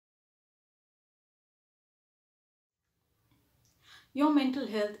Your mental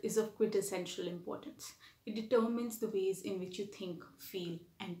health is of quintessential importance. It determines the ways in which you think, feel,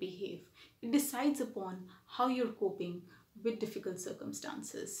 and behave. It decides upon how you're coping with difficult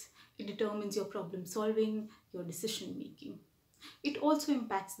circumstances. It determines your problem solving, your decision making. It also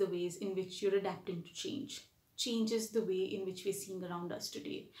impacts the ways in which you're adapting to change. Change is the way in which we're seeing around us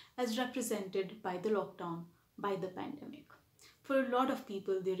today, as represented by the lockdown, by the pandemic. For a lot of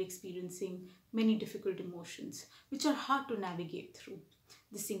people, they're experiencing many difficult emotions which are hard to navigate through.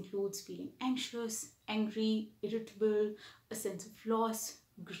 This includes feeling anxious, angry, irritable, a sense of loss,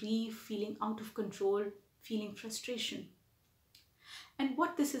 grief, feeling out of control, feeling frustration. And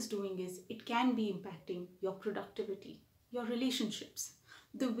what this is doing is it can be impacting your productivity, your relationships,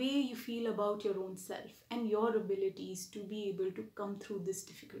 the way you feel about your own self, and your abilities to be able to come through this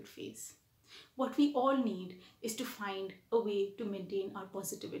difficult phase. What we all need is to find a way to maintain our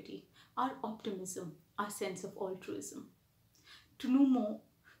positivity, our optimism, our sense of altruism. To know more,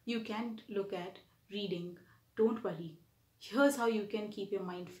 you can look at reading Don't Worry. Here's how you can keep your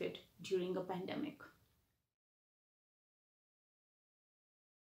mind fit during a pandemic.